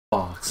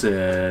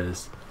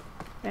Boxes.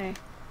 Hey,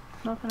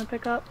 nothing to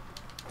pick up.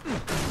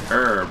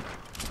 Herb.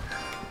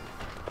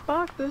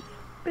 Boxes.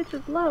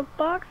 Bitches love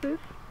boxes.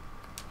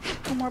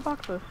 No more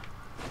boxes.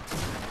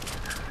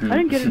 I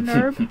didn't get an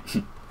herb.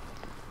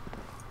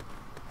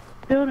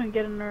 Still didn't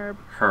get an herb.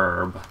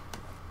 Herb.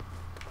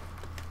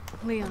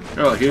 Leon.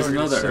 Oh, here's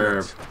another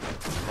herb.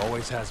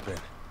 Always has been.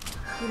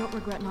 You don't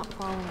regret not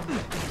following, do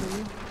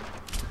you?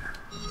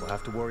 We'll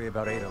have to worry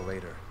about Ada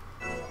later.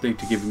 Thank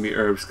you for giving me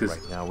herbs because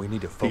Right now we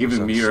need to they're focus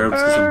giving on me herbs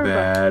because I'm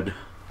bad.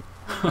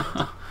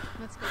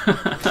 Let's go.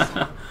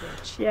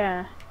 Bitch.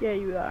 Yeah,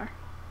 you are.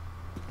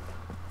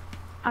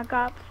 I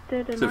got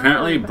stood in So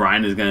apparently herb.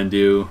 Brian is gonna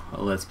do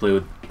a Let's Play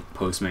with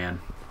Postman.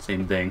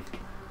 Same thing.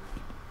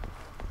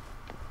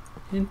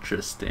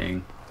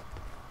 Interesting.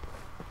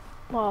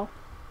 Well,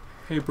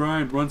 Hey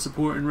Brian, run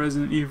support in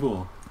Resident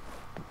Evil.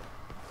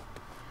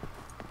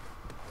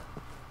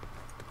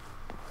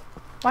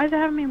 why is it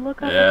having me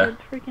look up Yeah. at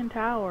the freaking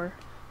tower?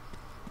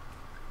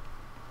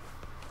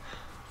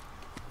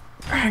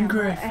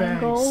 Angry face.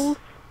 Angles.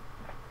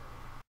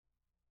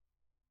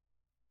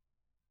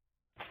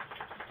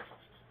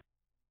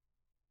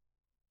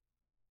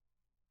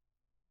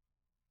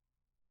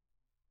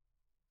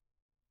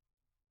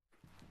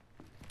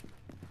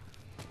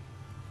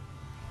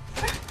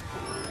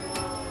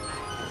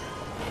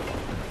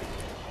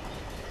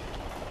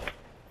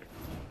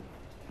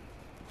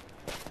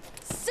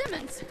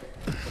 Simmons!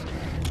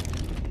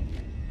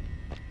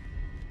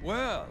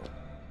 Well,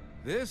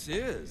 this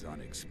is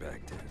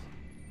unexpected.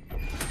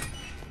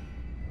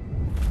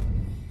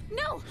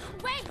 No!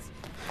 Wait!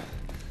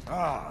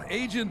 Ah,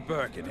 Agent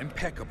Birkin,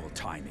 impeccable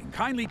timing.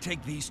 Kindly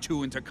take these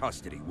two into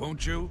custody,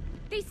 won't you?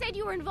 They said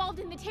you were involved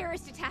in the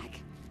terrorist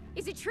attack.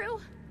 Is it true?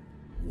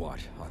 What,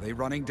 are they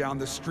running down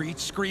the street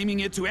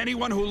screaming it to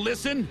anyone who'll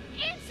listen?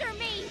 Answer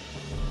me!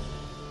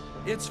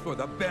 It's for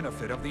the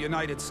benefit of the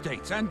United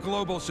States and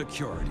global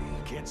security.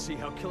 Can't see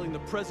how killing the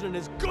president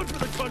is good for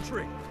the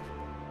country.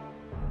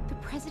 The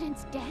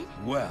president's dead?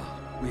 Well,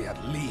 we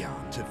have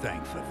Leon to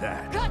thank for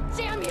that. God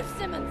damn you,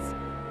 Simmons!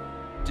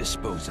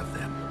 Dispose of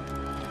them.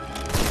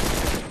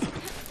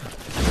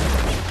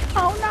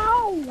 Oh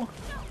no!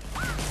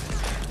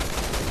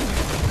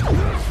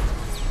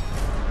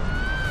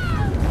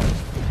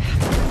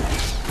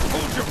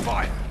 Hold your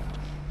fire!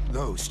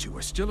 Those two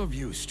are still of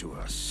use to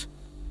us.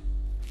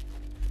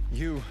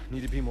 You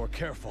need to be more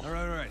careful. All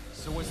right.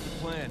 So what's the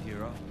plan,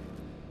 hero?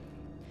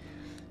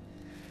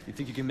 You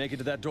think you can make it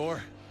to that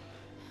door?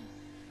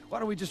 Why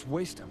don't we just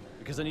waste him?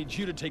 Because I need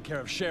you to take care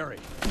of Sherry.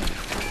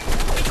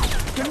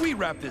 Can we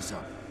wrap this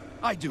up?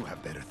 I do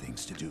have better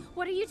things to do.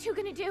 What are you two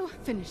gonna do?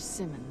 Finish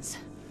Simmons.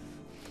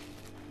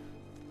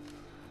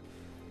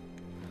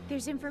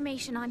 There's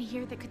information on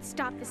here that could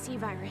stop the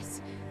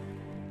C-virus.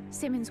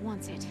 Simmons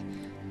wants it.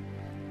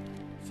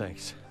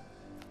 Thanks.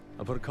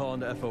 I'll put a call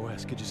into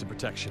FOS, get you some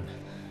protection.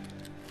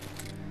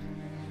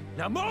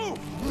 Now move!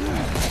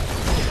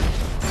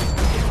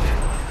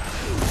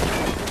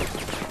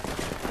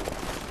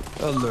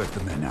 Alert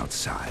the men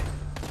outside.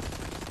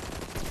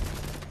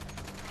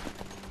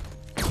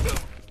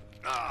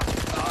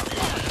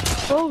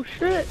 Oh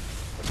shit!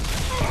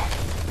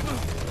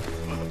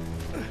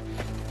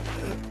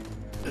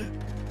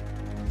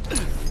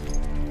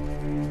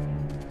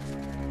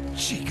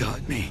 She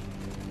got me.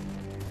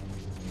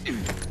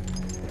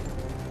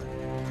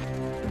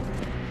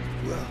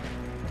 Well,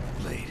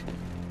 late.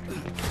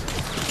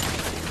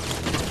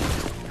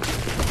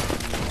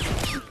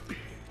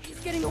 He's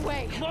getting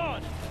away. Come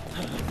on!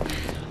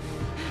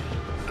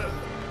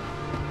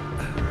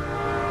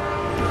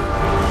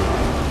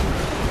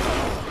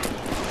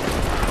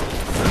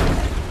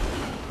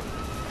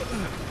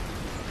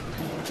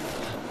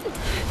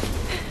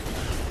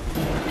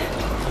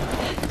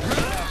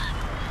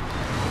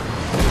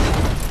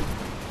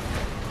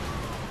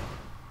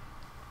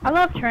 I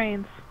love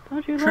trains.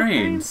 Don't you love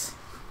trains?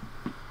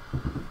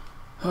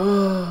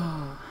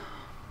 Trains.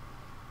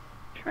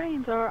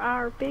 Trains are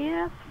our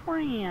best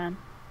friend.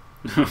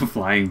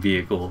 Flying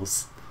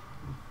vehicles.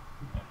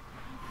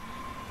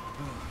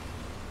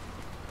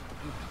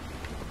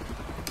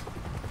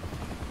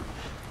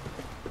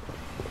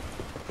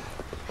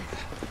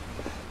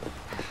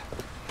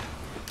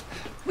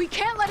 We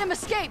can't let him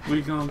escape!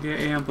 We gonna get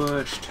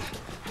ambushed.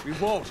 We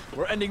won't.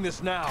 We're ending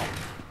this now.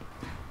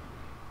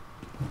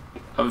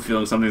 I have a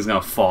feeling something's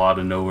gonna fall out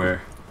of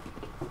nowhere.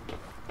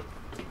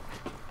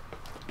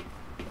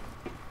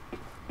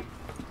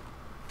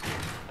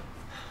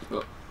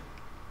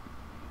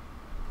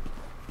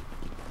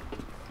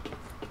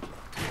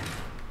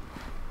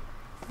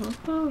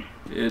 Oh.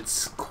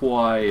 It's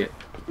quiet.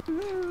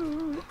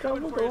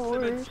 Double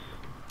doors.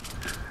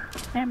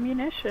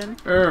 Ammunition.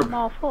 Herb. I'm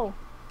all full.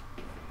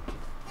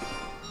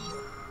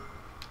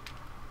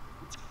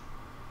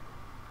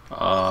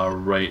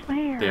 Right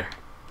Where? there.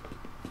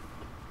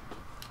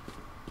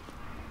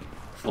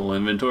 Full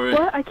inventory.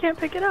 What? I can't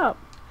pick it up.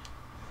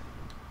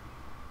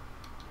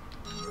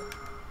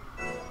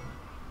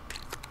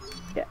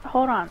 Yeah,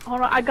 hold on.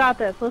 I got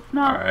this. Let's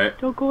not. Alright.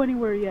 Don't go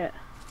anywhere yet.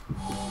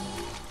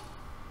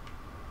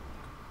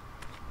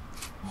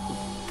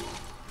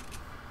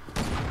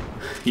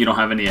 you don't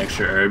have any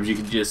extra herbs, you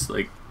could just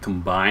like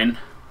combine.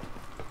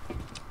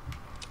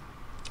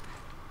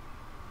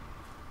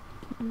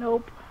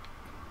 Nope.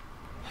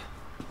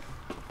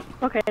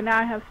 Okay, now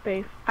I have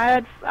space.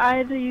 I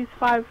had to use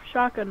 5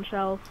 shotgun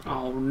shells.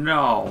 Oh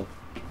no.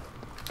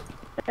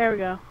 There we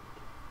go.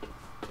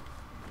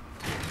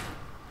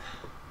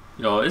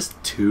 Yo, it's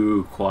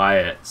too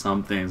quiet.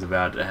 Something's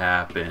about to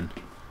happen.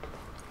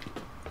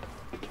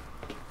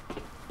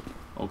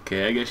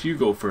 Okay, I guess you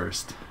go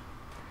first.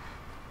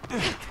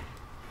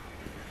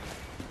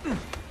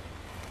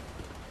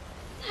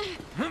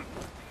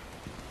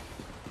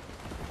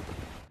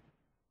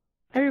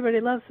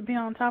 Everybody loves to be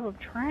on top of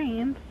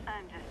trains.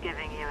 I'm just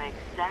giving you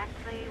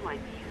exactly what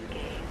you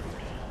gave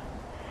me,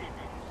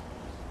 Simmons.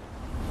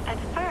 At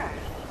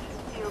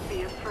first, you'll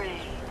be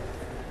afraid.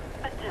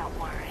 But don't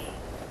worry.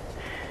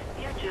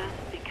 You're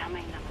just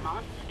becoming the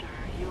monster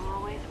you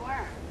always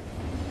were.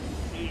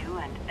 You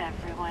and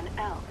everyone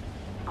else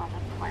on the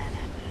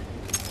planet.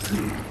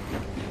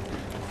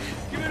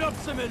 Give it up,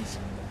 Simmons!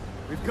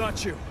 We've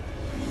got you.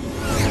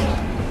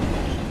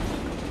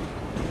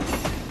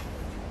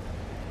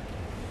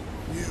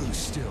 You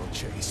still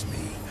chase me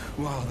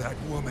while that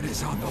woman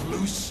is on the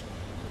loose?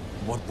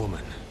 What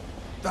woman?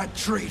 That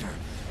traitor,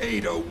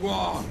 Ada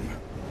Wong.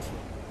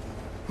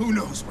 Who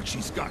knows what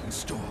she's got in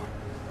store?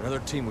 Another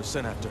team was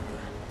sent after her.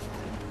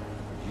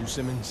 You,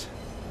 Simmons?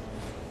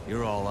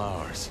 You're all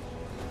ours.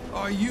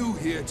 Are you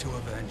here to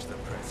avenge the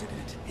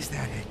president? Is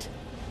that it?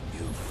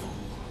 You fool.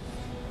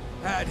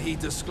 Had he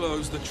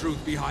disclosed the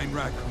truth behind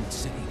Raccoon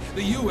City,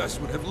 the U.S.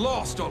 would have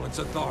lost all its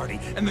authority,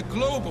 and the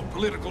global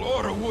political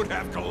order would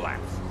have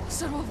collapsed.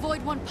 So to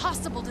avoid one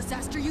possible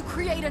disaster, you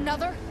create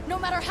another, no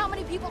matter how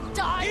many people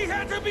die? He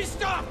had to be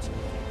stopped!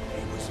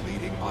 He was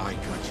leading my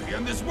country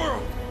and this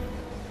world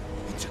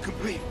into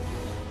complete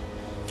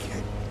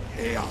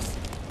chaos.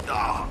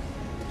 Ah!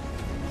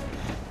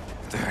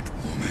 That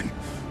woman...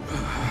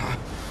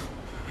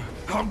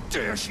 how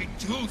dare she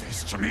do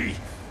this to me?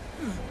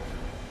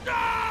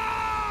 Ah!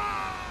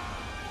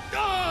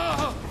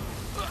 Ah!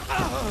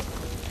 Ah!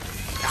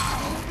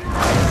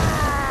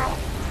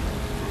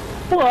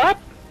 What?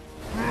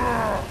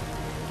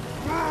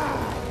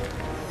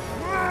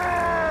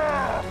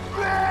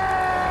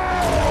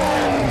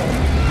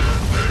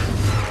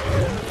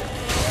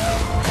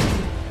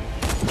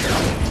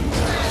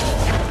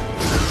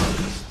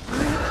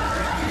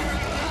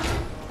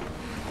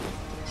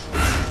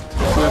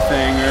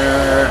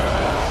 Cliffhanger.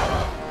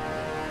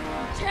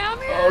 Damn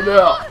it! Oh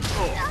no.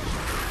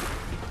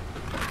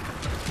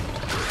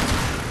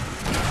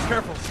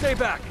 Careful, stay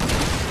back!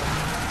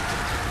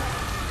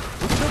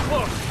 We're too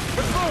close!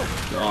 Let's move!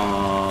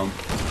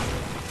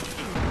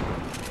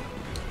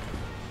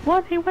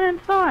 What? He went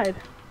inside.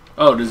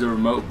 Oh, there's a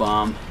remote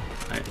bomb.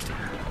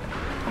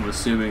 I'm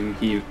assuming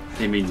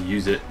they mean to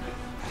use it.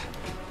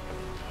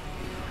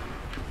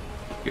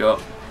 Yo.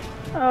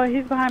 Oh,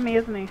 he's behind me,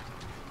 isn't he?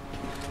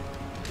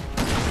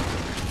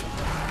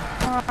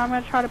 I'm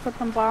gonna try to put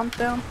some bombs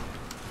down.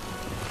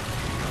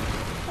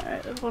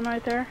 Alright, there's one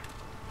right there.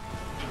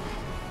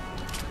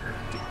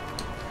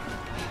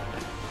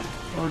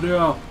 Oh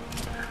no.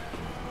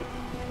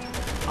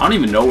 I don't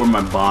even know where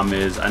my bomb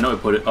is. I know I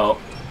put it. Oh,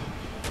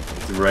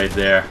 it's right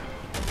there.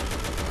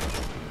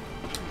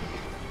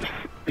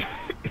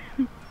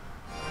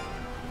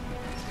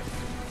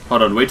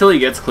 Hold on, wait till he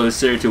gets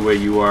closer to where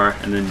you are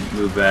and then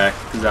move back,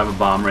 because I have a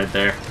bomb right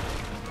there.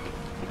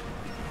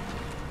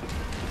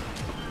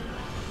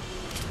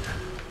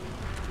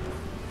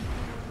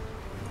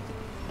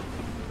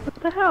 What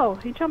the hell?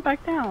 He jumped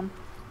back down.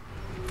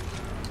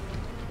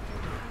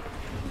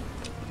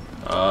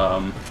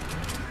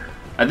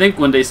 I think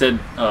when they said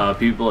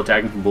people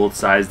attacking from both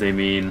sides, they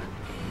mean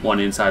one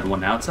inside,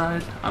 one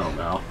outside. I don't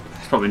know.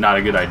 It's probably not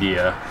a good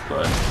idea,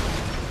 but...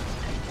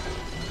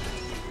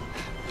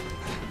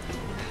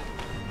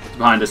 It's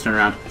behind us, turn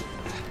around.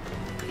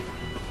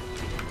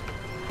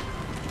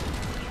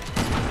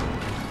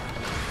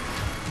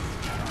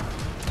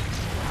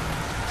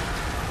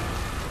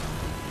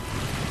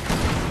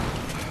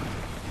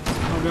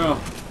 Oh no.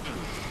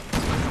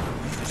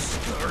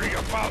 Scurry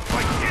about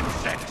like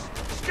insects!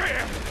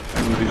 Scared!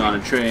 Moving on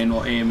a train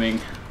while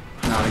aiming.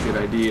 Not a good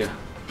idea.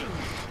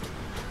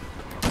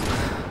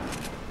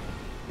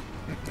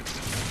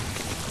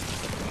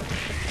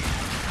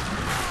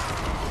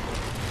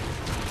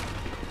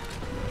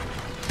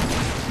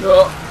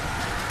 No.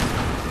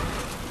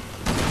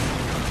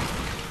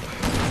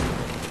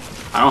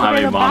 I don't have Okay,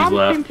 any the bombs bombs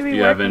left. seem to be Do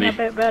you have working any? a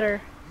bit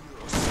better.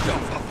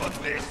 Stuff up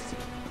of this!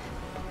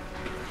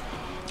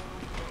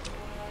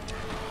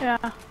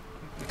 Yeah.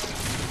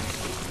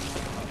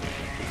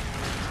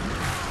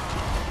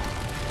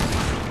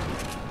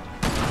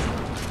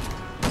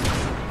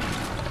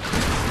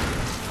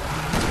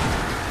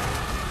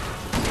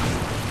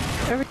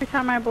 Every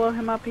time I blow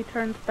him up, he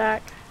turns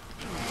back.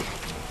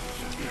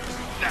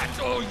 That's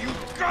all you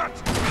got!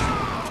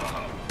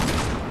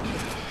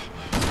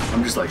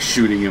 I'm just like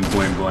shooting him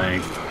point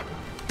blank.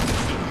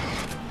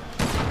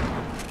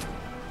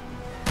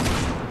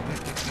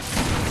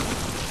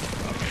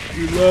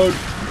 Reload.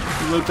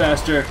 Move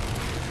faster.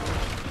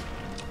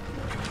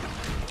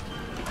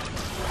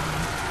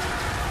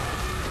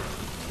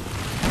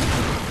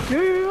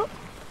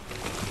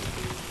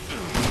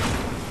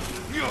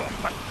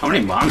 How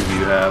many bombs do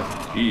you have?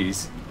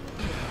 Jeez.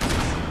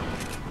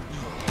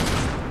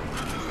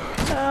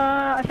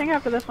 I think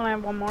after this one I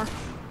have one more.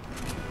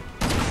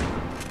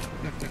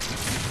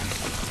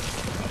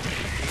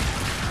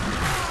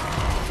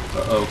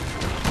 Uh-oh.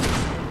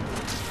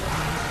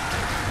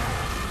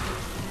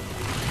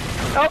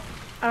 Oh!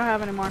 I don't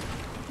have any more.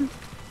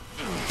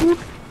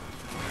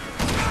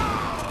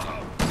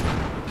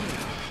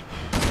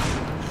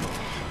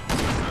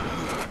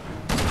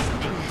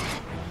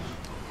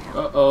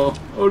 Uh-oh.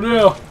 Oh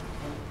no!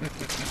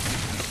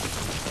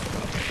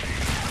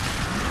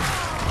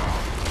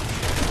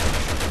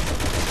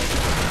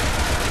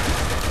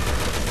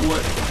 What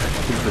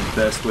is the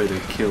best way to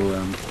kill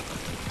him?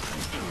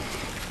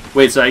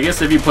 Wait, so I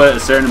guess if you put a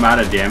certain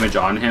amount of damage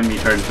on him, he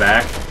turns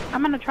back?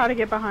 I'm gonna try to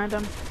get behind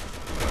him.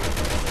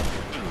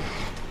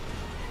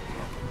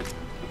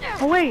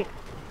 Oh wait!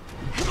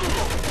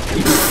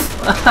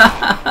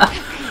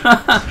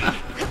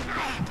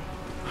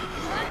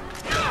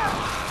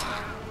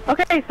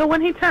 Okay, so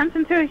when he turns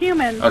into a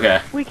human,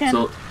 Okay, we can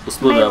so we'll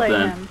split it up melee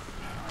then. him.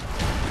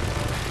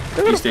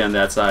 You stay on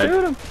that side.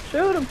 Shoot him!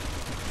 Shoot him!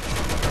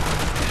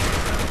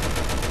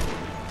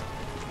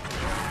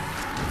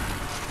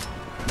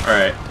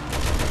 Alright.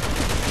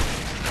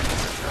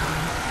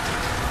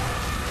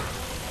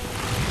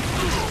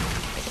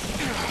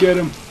 Get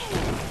him.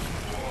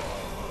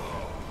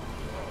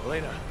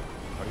 Elena,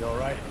 are you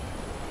alright?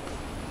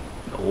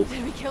 Nope.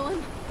 Did we kill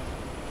him?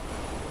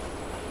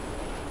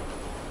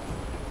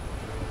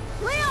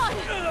 Leon!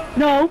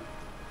 No!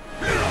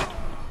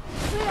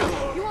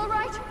 Leon, you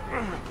alright?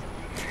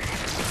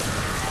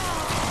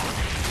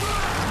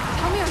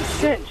 Tell me I'm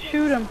Shit!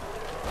 Shoot him!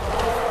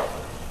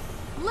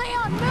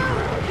 Leon,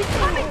 move! He's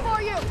coming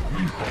for you!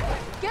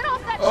 Get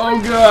off that Oh,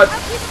 train! God.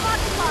 I'll keep him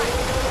occupied!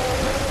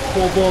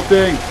 Pole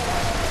vaulting.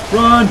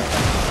 Run!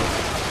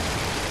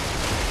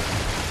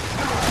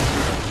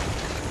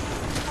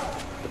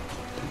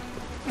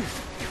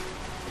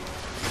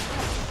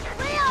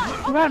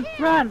 Leon! Run!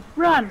 Run!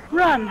 Run!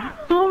 Run!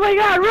 Oh my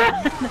god!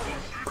 Run!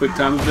 Quick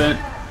time event.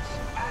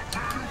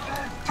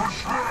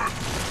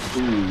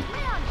 Ooh.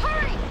 Leon,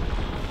 hurry!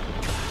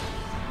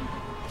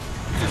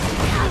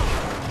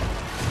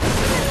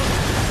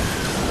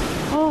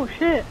 Oh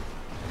shit!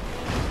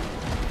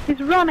 He's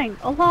running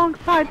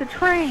alongside the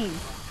train!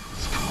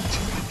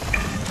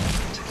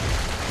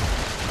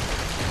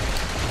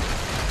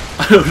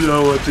 I don't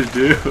know what to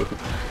do.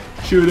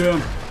 Shoot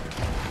him.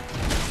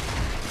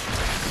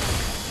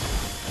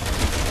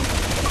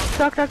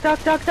 Duck, duck,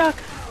 duck, duck, duck!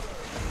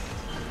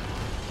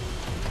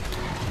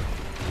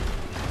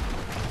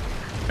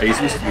 Are you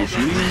supposed to be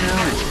shooting him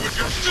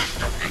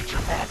now?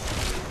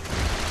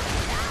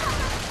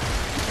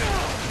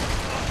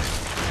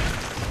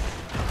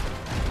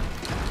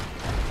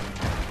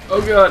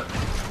 Oh god.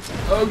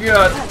 Oh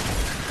god.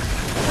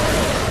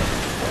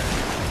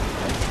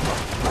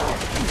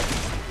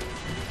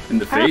 In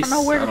the I face? don't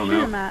know where to I don't shoot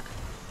know. him at.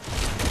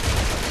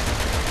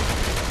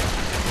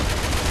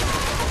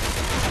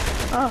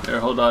 Oh, There,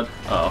 hold on.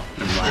 Oh,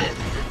 never mind.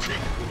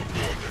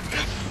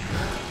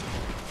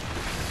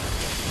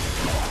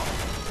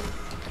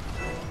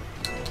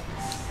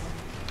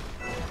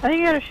 I think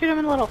you gotta shoot him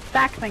in the little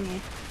stack thingy.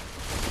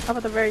 Up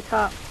at the very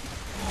top.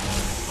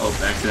 Oh,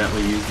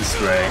 accidentally used the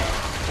spray.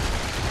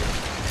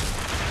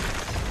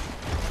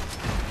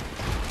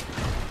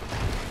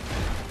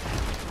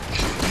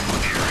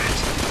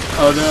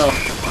 Oh no.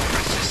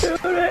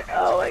 Shoot it!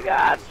 Oh my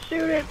god,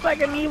 shoot it! It's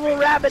like an evil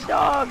rabid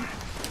dog!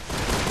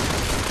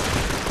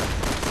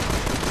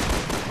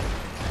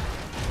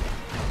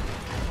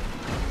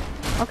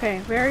 Okay,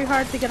 very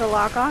hard to get a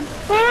lock on.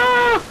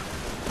 Ah!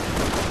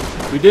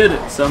 We did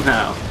it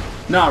somehow.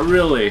 Not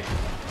really.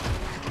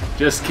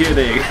 Just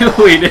kidding.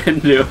 We didn't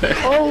do it.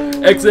 Oh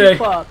XA.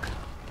 fuck.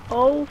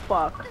 Oh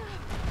fuck.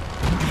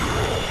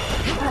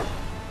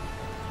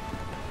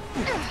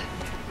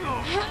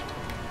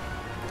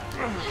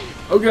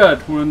 Oh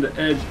god, we're on the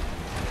edge.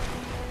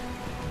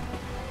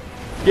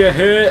 Get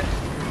hit.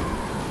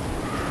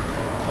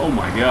 Oh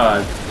my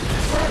god.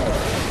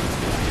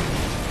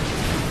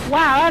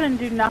 Wow, I didn't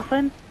do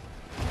nothing.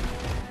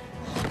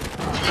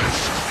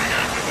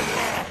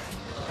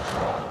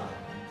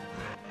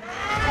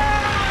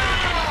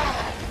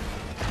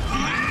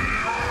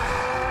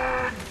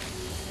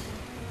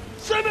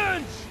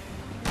 Simmons!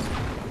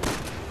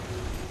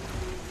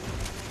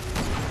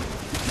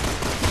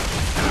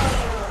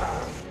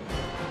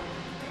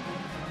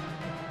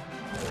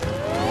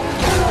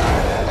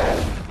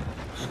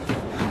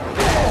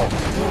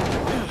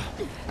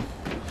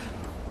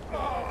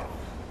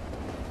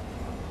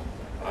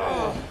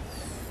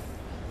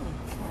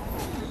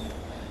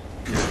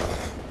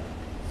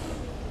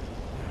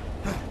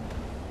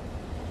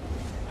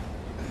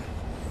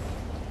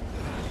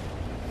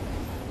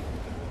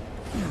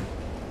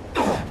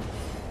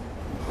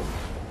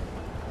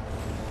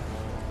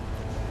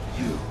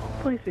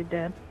 Please be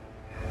dead.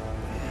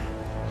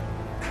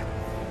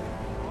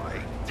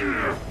 What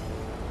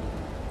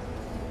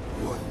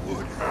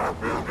would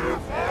happen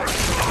if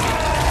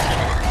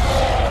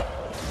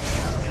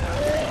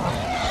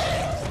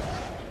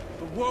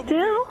The world Still?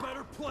 will be a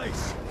better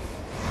place.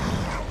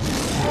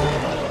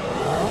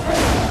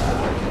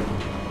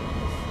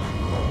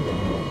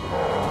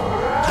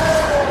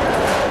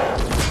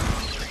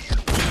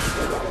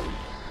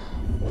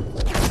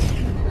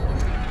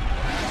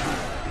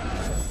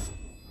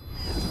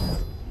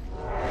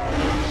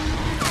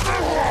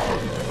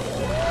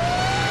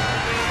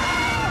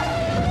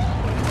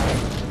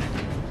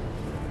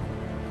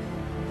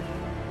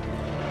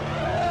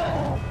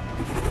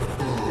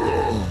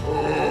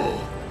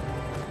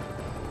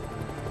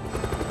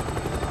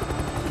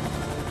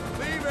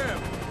 Leave him.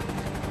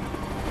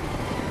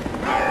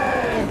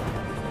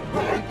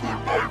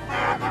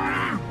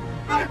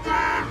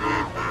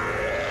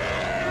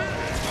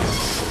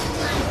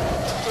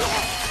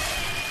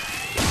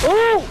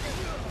 Oh!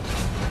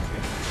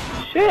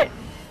 Shit!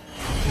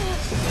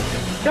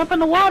 Jump in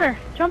the water!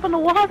 Jump in the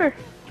water!